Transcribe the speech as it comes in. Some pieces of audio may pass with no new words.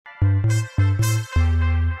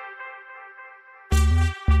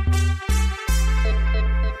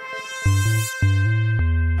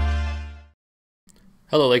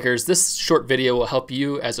Hello Lakers, this short video will help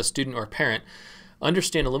you as a student or parent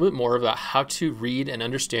understand a little bit more about how to read and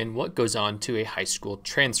understand what goes on to a high school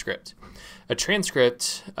transcript. A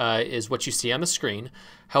transcript is what you see on the screen.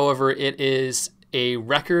 However, it is a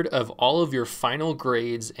record of all of your final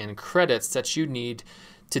grades and credits that you need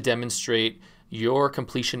to demonstrate your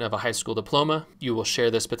completion of a high school diploma. You will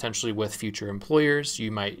share this potentially with future employers.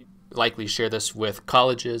 You might likely share this with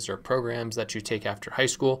colleges or programs that you take after high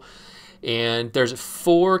school. And there's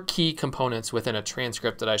 4 key components within a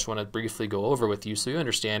transcript that I just want to briefly go over with you so you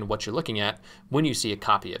understand what you're looking at when you see a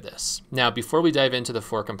copy of this. Now, before we dive into the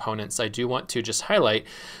 4 components, I do want to just highlight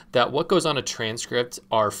that what goes on a transcript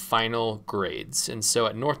are final grades. And so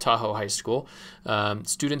at North Tahoe High School,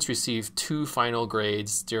 students receive 2 final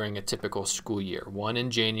grades during a typical school year, one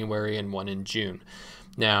in January and one in June.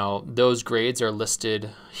 Now, those grades are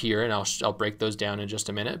listed here, and I'll break those down in just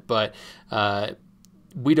a minute, but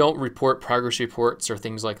we don't report progress reports or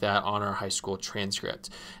things like that on our high school transcript.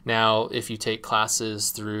 Now, if you take classes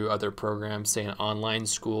through other programs, say an online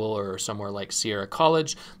school or somewhere like Sierra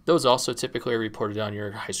College, those also typically are reported on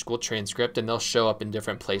your high school transcript, and they'll show up in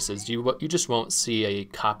different places. You just won't see a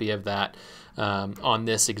copy of that on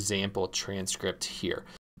this example transcript here.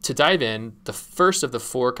 To dive in, the first of the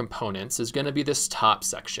 4 components is going to be this top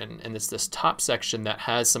section, and it's this top section that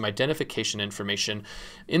has some identification information.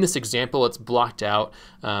 In this example, it's blocked out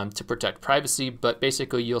to protect privacy, but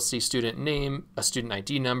basically you'll see student name, a student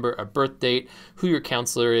ID number, a birth date, who your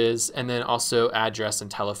counselor is, and then also address and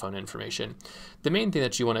telephone information. The main thing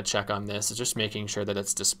that you want to check on this is just making sure that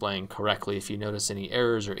it's displaying correctly. If you notice any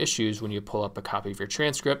errors or issues when you pull up a copy of your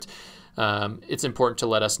transcript, it's important to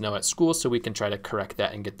let us know at school so we can try to correct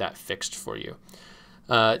that and get that fixed for you.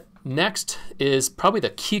 Next is probably the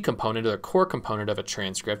key component or the core component of a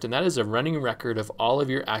transcript, and that is a running record of all of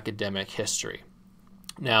your academic history.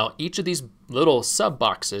 Now, each of these little sub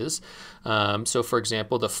boxes, so for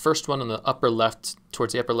example, the first one on the upper left,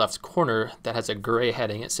 towards the upper left corner that has a gray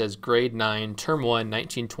heading, it says grade 9, term 1,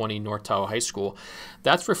 1920 North Tahoe High School.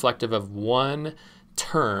 That's reflective of one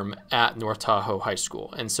term at North Tahoe High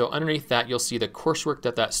School. And so underneath that, you'll see the coursework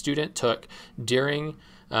that that student took during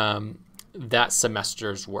that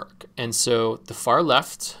semester's work. And so the far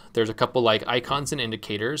left, there's a couple like icons and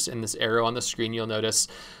indicators, and this arrow on the screen you'll notice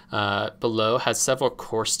below has several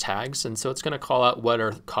course tags. And so it's going to call out what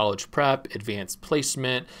are college prep, advanced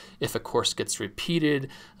placement, if a course gets repeated,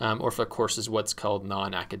 or if a course is what's called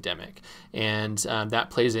non-academic. And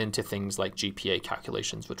that plays into things like GPA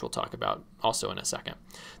calculations, which we'll talk about also in a second.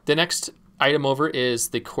 The next item over is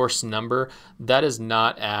the course number. That is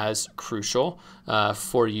not as crucial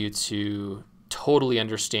for you to totally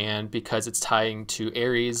understand because it's tying to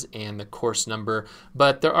Aries and the course number,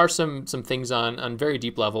 but there are some things on very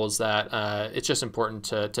deep levels that it's just important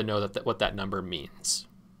to know what that number means.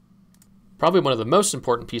 Probably one of the most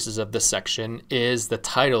important pieces of this section is the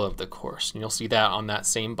title of the course. And you'll see that on that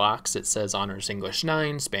same box. It says Honors English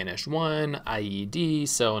 9, Spanish 1, IED,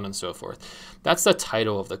 so on and so forth. That's the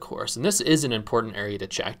title of the course. And this is an important area to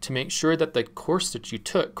check to make sure that the course that you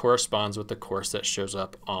took corresponds with the course that shows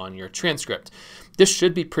up on your transcript. This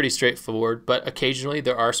should be pretty straightforward, but occasionally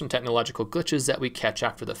there are some technological glitches that we catch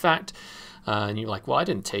after the fact. And you're like, well, I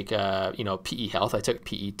didn't take PE Health, I took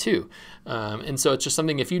PE 2. And so it's just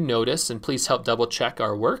something, if you notice, and please help double check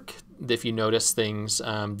our work, if you notice things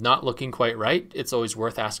not looking quite right, it's always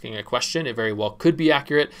worth asking a question. It very well could be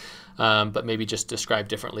accurate, but maybe just described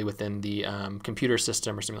differently within the computer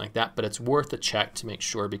system or something like that. But it's worth a check to make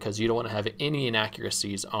sure because you don't want to have any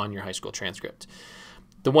inaccuracies on your high school transcript.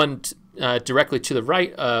 The one directly to the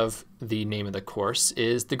right of the name of the course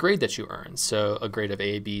is the grade that you earn. So a grade of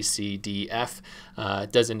A, B, C, D, F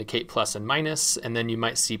does indicate plus and minus, and then you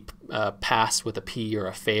might see pass with a P or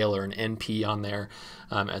a fail or an NP on there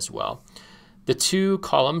as well. The 2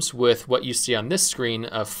 columns with what you see on this screen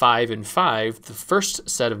of 5 and 5, the first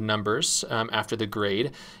set of numbers after the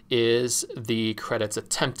grade is the credits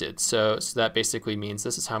attempted. So that basically means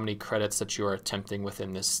this is how many credits that you are attempting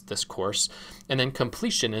within this course. And then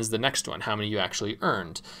completion is the next one, how many you actually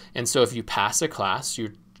earned. And so if you pass a class,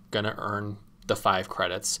 you're going to earn the 5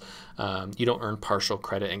 credits. You don't earn partial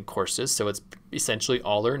credit in courses, so it's essentially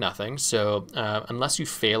all or nothing. So unless you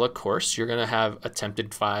fail a course, you're going to have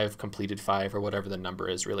attempted 5, completed 5, or whatever the number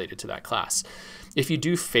is related to that class. If you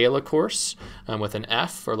do fail a course with an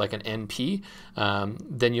F or like an NP,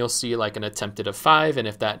 then you'll see like an attempted of 5, and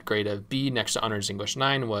if that grade of B next to Honors English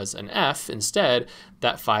 9 was an F instead,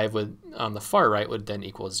 that 5 would on the far right would then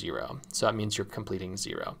equal 0. So that means you're completing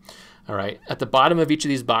 0. All right, at the bottom of each of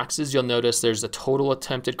these boxes, you'll notice there's there's a total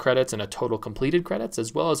attempted credits and a total completed credits,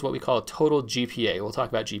 as well as what we call a total GPA. We'll talk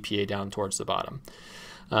about GPA down towards the bottom.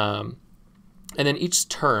 And then each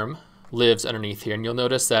term lives underneath here, and you'll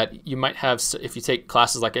notice that you might have, if you take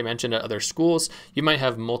classes like I mentioned at other schools, you might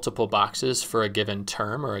have multiple boxes for a given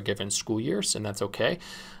term or a given school year, and that's okay.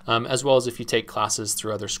 As well as if you take classes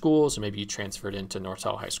through other schools, or maybe you transferred into North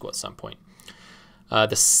Tahoe High School at some point.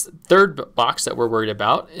 The third box that we're worried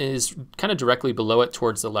about is kind of directly below it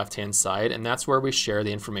towards the left-hand side, and that's where we share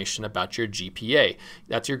the information about your GPA.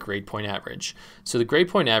 That's your grade point average. So the grade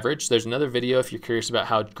point average, there's another video if you're curious about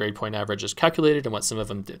how grade point average is calculated and what some of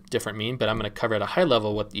them different mean, but I'm going to cover at a high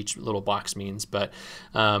level what each little box means. But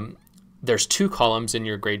there's two columns in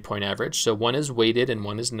your grade point average. So one is weighted and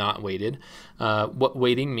one is not weighted. What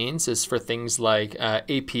weighting means is for things like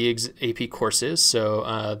AP courses.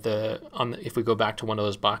 So if we go back to one of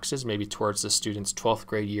those boxes, maybe towards the student's 12th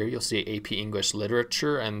grade year, you'll see AP English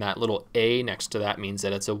Literature, and that little A next to that means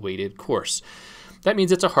that it's a weighted course. That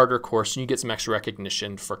means it's a harder course and you get some extra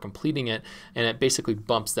recognition for completing it, and it basically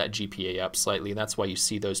bumps that GPA up slightly. And that's why you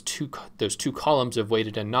see those two columns of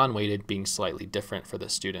weighted and non-weighted being slightly different for the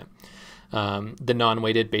student. The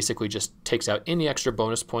non-weighted basically just takes out any extra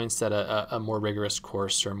bonus points that a more rigorous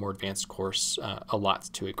course or a more advanced course allots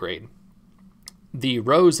to a grade. The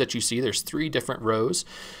rows that you see, there's 3 different rows.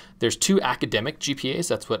 There's 2 academic GPAs,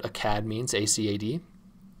 that's what ACAD means, ACAD.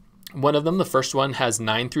 One of them, the first one, has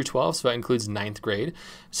 9 through 12, so that includes 9th grade.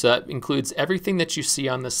 So that includes everything that you see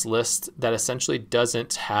on this list that essentially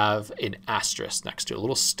doesn't have an asterisk next to it, a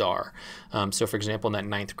little star. So for example, in that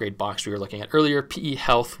 9th grade box we were looking at earlier, PE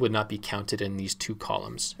Health would not be counted in these 2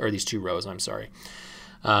 columns, or these 2 rows, I'm sorry.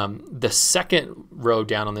 The second row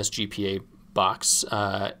down on this GPA box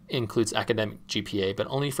includes academic GPA, but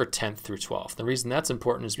only for 10th through 12th. The reason that's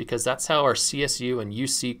important is because that's how our CSU and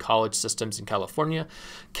UC college systems in California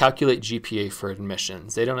calculate GPA for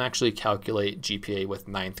admissions. They don't actually calculate GPA with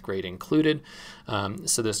 9th grade included.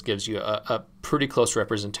 So this gives you a pretty close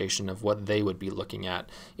representation of what they would be looking at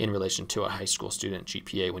in relation to a high school student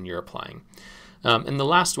GPA when you're applying. And the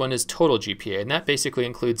last one is total GPA, and that basically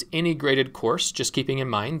includes any graded course, just keeping in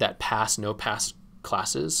mind that pass, no pass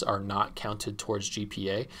classes are not counted towards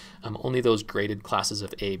GPA, only those graded classes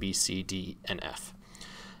of A, B, C, D, and F.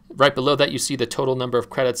 Right below that you see the total number of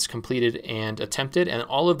credits completed and attempted, and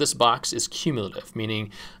all of this box is cumulative,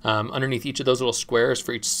 meaning underneath each of those little squares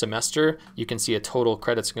for each semester you can see a total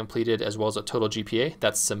credits completed as well as a total GPA.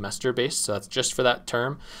 That's semester based, so that's just for that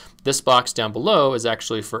term. This box down below is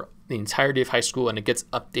actually for the entirety of high school, and it gets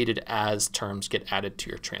updated as terms get added to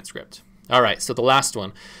your transcript. All right, so the last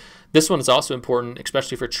one. This one is also important,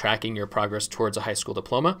 especially for tracking your progress towards a high school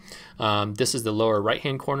diploma. This is the lower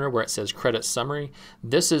right-hand corner where it says credit summary.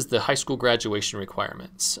 This is the high school graduation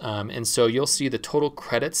requirements. And so you'll see the total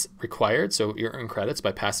credits required. So you earn credits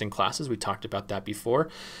by passing classes. We talked about that before.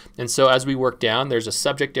 And so as we work down, there's a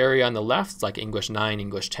subject area on the left, like English 9,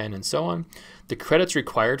 English 10, and so on. The credits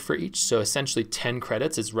required for each, so essentially 10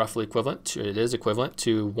 credits is roughly equivalent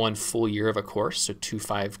to 1 full year of a course, so 2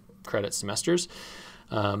 5-credit semesters.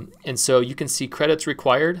 And so you can see credits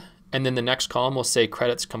required, and then the next column will say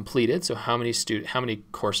credits completed. So how many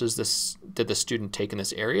courses did the student take in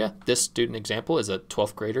this area? This student example is a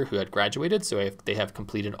 12th grader who had graduated, so they have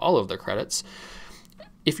completed all of their credits.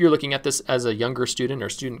 If you're looking at this as a younger student or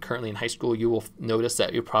student currently in high school, you will notice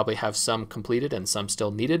that you probably have some completed and some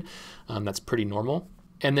still needed. That's pretty normal.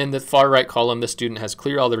 And then the far right column, the student has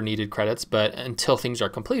cleared all their needed credits, but until things are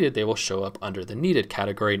completed, they will show up under the needed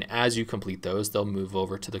category. And as you complete those, they'll move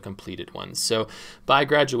over to the completed ones. So by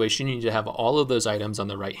graduation, you need to have all of those items on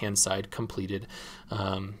the right-hand side completed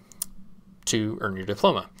to earn your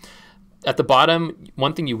diploma. At the bottom,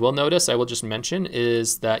 one thing you will notice, I will just mention,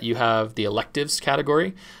 is that you have the electives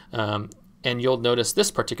category. And you'll notice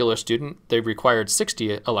this particular student, they required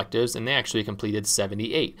 60 electives and they actually completed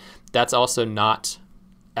 78. That's also not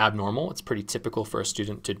abnormal. It's pretty typical for a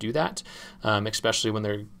student to do that, especially when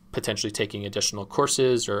they're potentially taking additional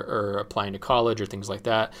courses or applying to college or things like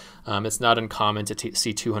that. It's not uncommon to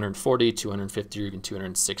see 240, 250, or even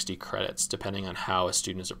 260 credits, depending on how a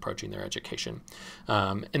student is approaching their education.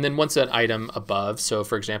 And then once that item above, so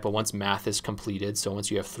for example, once math is completed, so once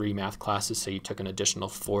you have 3 math classes, say you took an additional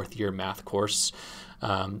 4th year math course,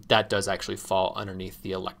 that does actually fall underneath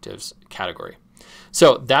the electives category.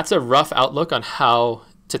 So that's a rough outlook on how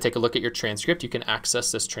to take a look at your transcript. You can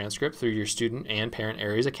access this transcript through your student and parent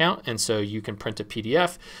Aries account, and so you can print a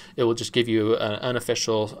PDF. It will just give you an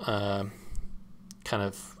unofficial kind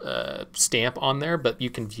of stamp on there, but you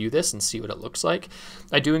can view this and see what it looks like.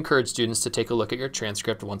 I do encourage students to take a look at your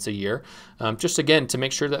transcript once a year, just again to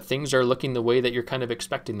make sure that things are looking the way that you're kind of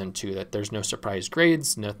expecting them to, that there's no surprise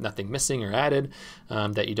grades, nothing missing or added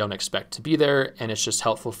that you don't expect to be there, and it's just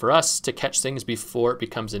helpful for us to catch things before it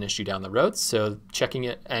becomes an issue down the road. So checking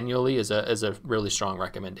it annually is a really strong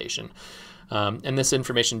recommendation. And this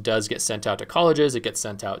information does get sent out to colleges. It gets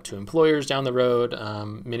sent out to employers down the road.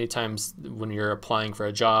 Many times when you're applying for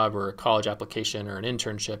a job or a college application or an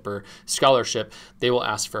internship or scholarship, they will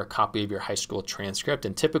ask for a copy of your high school transcript.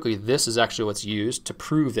 And typically this is actually what's used to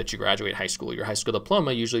prove that you graduate high school. Your high school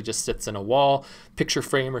diploma usually just sits in a wall, picture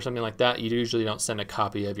frame or something like that. You usually don't send a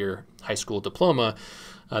copy of your high school diploma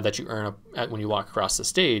that you earn when you walk across the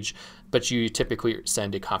stage, but you typically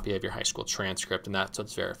send a copy of your high school transcript, and that's what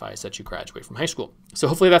verifies that you graduate from high school. So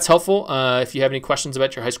hopefully that's helpful. If you have any questions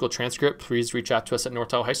about your high school transcript, please reach out to us at North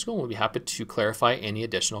Tahoe High School. We'll be happy to clarify any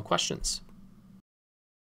additional questions.